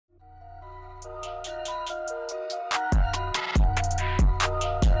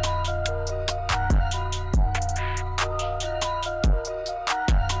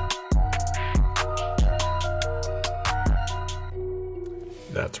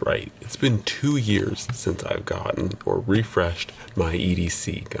That's right, it's been 2 years since I've gotten or refreshed my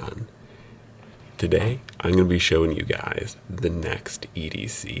EDC gun. Today, I'm going to be showing you guys the next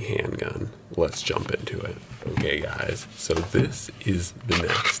EDC handgun. Let's jump into it. Okay guys, so this is the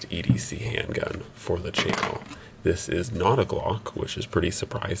next EDC handgun for the channel. This is not a Glock, which is pretty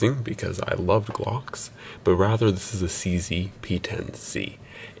surprising because I loved Glocks, but rather this is a CZ P10-C,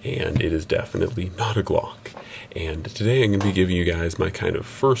 and it is definitely not a Glock. And today I'm going to be giving you guys my kind of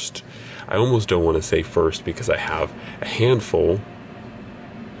first, I almost don't want to say first because I have a handful,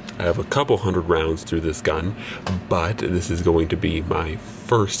 I have a couple hundred rounds through this gun, but this is going to be my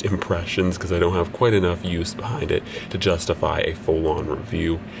first impressions because I don't have quite enough use behind it to justify a full-on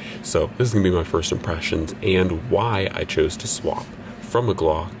review. So this is going to be my first impressions and why I chose to swap from a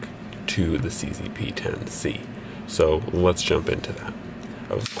Glock to the CZ P10-C. So let's jump into that.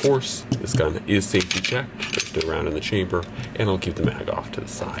 Of course, this gun is safety checked. There's no round in the chamber, and I'll keep the mag off to the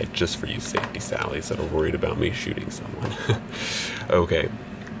side just for you safety sallies that are worried about me shooting someone. Okay.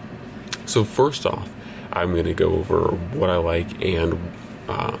 So first off, I'm going to go over what I like and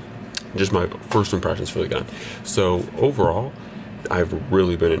just my first impressions for the gun. So overall, I've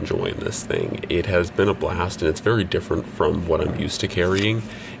really been enjoying this thing. It has been a blast, and it's very different from what I'm used to carrying,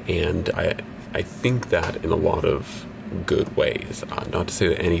 and I think that in a lot of good ways. Not to say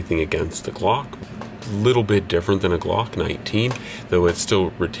that anything against the Glock, little bit different than a Glock 19, though it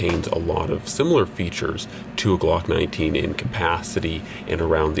still retains a lot of similar features to a Glock 19 in capacity and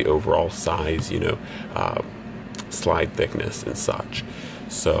around the overall size, slide thickness and such.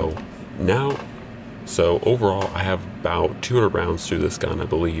 So overall I have about 200 rounds through this gun, I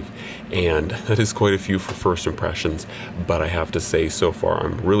believe, and that is quite a few for first impressions, but I have to say so far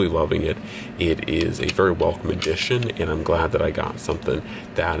I'm really loving it. It is a very welcome addition, and I'm glad that I got something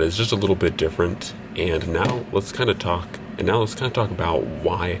that is just a little bit different. And now let's kind of talk about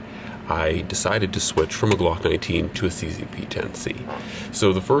why I decided to switch from a Glock 19 to a CZ P10-C.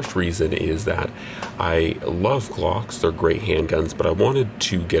 So the first reason is that I love Glocks, they're great handguns, but I wanted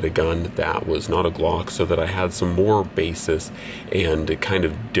to get a gun that was not a Glock so that I had some more basis and kind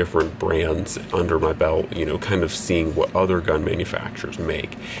of different brands under my belt, kind of seeing what other gun manufacturers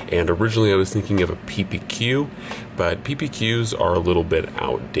make. And originally I was thinking of a PPQ, but PPQs are a little bit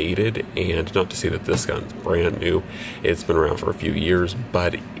outdated, and not to say that this gun's brand new, it's been around for a few years,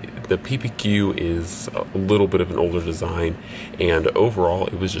 but the PPQ is a little bit of an older design, and overall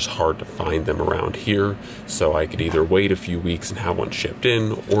it was just hard to find them around here, so I could either wait a few weeks and have one shipped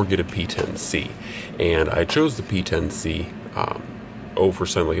in or get a P10-C. And I chose the P10-C over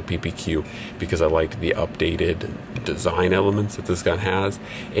something like a PPQ because I liked the updated design elements that this gun has,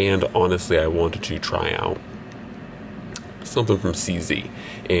 and honestly I wanted to try out something from CZ,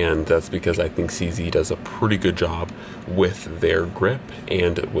 and that's because I think CZ does a pretty good job with their grip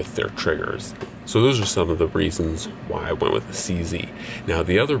and with their triggers. So those are some of the reasons why I went with the CZ. Now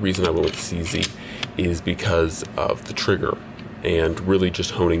the other reason I went with the CZ is because of the trigger, and really just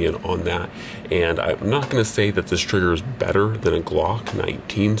honing in on that. And I'm not going to say that this trigger is better than a Glock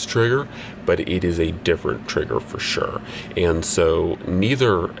 19's trigger, but it is a different trigger for sure. And so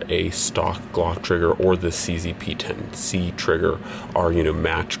neither a stock Glock trigger or the CZ P10-C trigger are,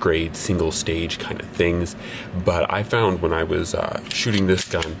 match grade, single stage kind of things. But I found when I was shooting this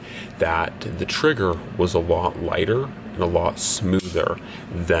gun that the trigger was a lot lighter and a lot smoother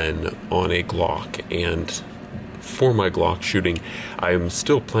than on a Glock. And for my Glock shooting, I'm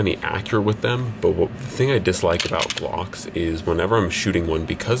still plenty accurate with them, but the thing I dislike about Glocks is whenever I'm shooting one,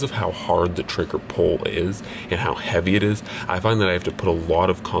 because of how hard the trigger pull is and how heavy it is, I find that I have to put a lot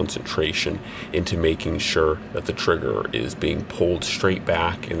of concentration into making sure that the trigger is being pulled straight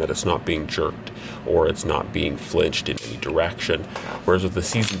back and that it's not being jerked or it's not being flinched in any direction. Whereas with the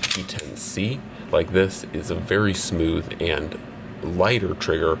CZ P10-C, like this, is a very smooth and lighter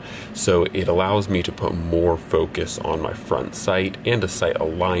trigger, so it allows me to put more focus on my front sight and a sight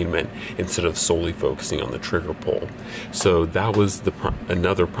alignment instead of solely focusing on the trigger pull. So that was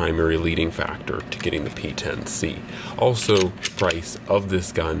another primary leading factor to getting the P10-C. Also, the price of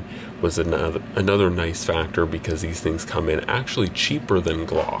this gun was another nice factor because these things come in actually cheaper than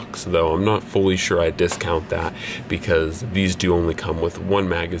Glocks, though I'm not fully sure I discount that because these do only come with one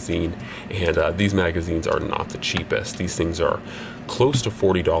magazine, and these magazines are not the cheapest. These things are close to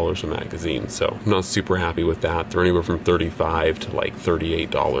 $40 a magazine, so I'm not super happy with that. They're anywhere from $35 to like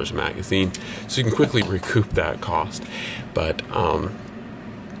 $38 a magazine, so you can quickly recoup that cost. But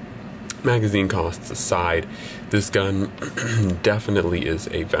magazine costs aside, this gun definitely is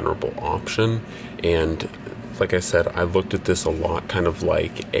a venerable option, and like I said, I looked at this a lot kind of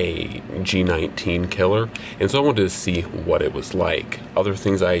like a G19 killer, and so I wanted to see what it was like. Other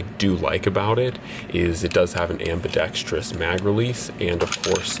things I do like about it is it does have an ambidextrous mag release, and of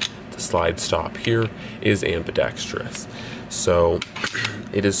course the slide stop here is ambidextrous. So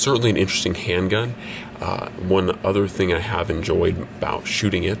it is certainly an interesting handgun. One other thing I have enjoyed about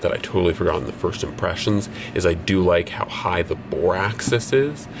shooting it that I totally forgot in the first impressions is I do like how high the bore axis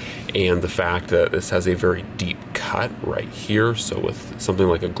is, and the fact that this has a very deep cut right here. So with something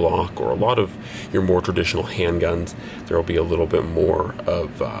like a Glock or a lot of your more traditional handguns, there will be a little bit more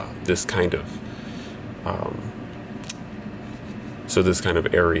of this kind of so this kind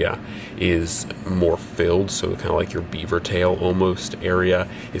of area is more filled, so kind of like your beaver tail almost area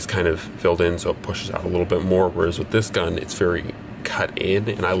is kind of filled in, so it pushes out a little bit more, whereas with this gun it's very cut in,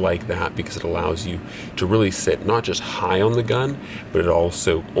 and I like that because it allows you to really sit not just high on the gun, but it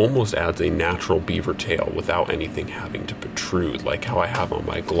also almost adds a natural beaver tail without anything having to protrude, like how I have on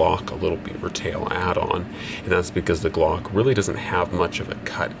my Glock a little beaver tail add-on, and that's because the Glock really doesn't have much of a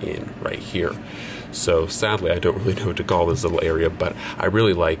cut in right here. So sadly, I don't really know what to call this little area, but I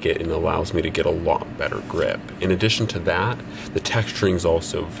really like it, and it allows me to get a lot better grip. In addition to that, the texturing is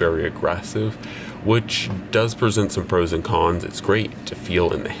also very aggressive, which does present some pros and cons. It's great to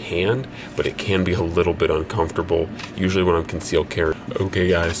feel in the hand, but it can be a little bit uncomfortable, usually when I'm concealed carrying. Okay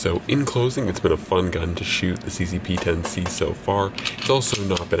guys, so in closing, it's been a fun gun to shoot, the P10-C so far. It's also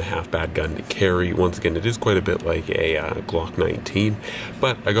not been a half bad gun to carry. Once again, it is quite a bit like a Glock 19,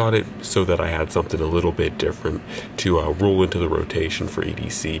 but I got it so that I had something a little bit different to roll into the rotation for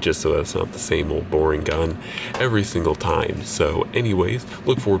EDC, just so that it's not the same old boring gun every single time. So anyways,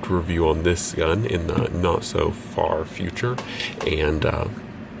 look forward to a review on this gun in the not so far future, and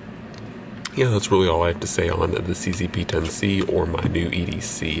yeah, that's really all I have to say on the P10-C or my new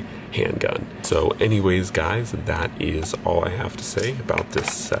EDC handgun. So anyways guys, that is all I have to say about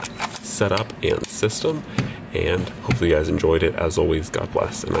this setup and system, and hopefully you guys enjoyed it. As always, God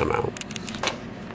bless, and I'm out.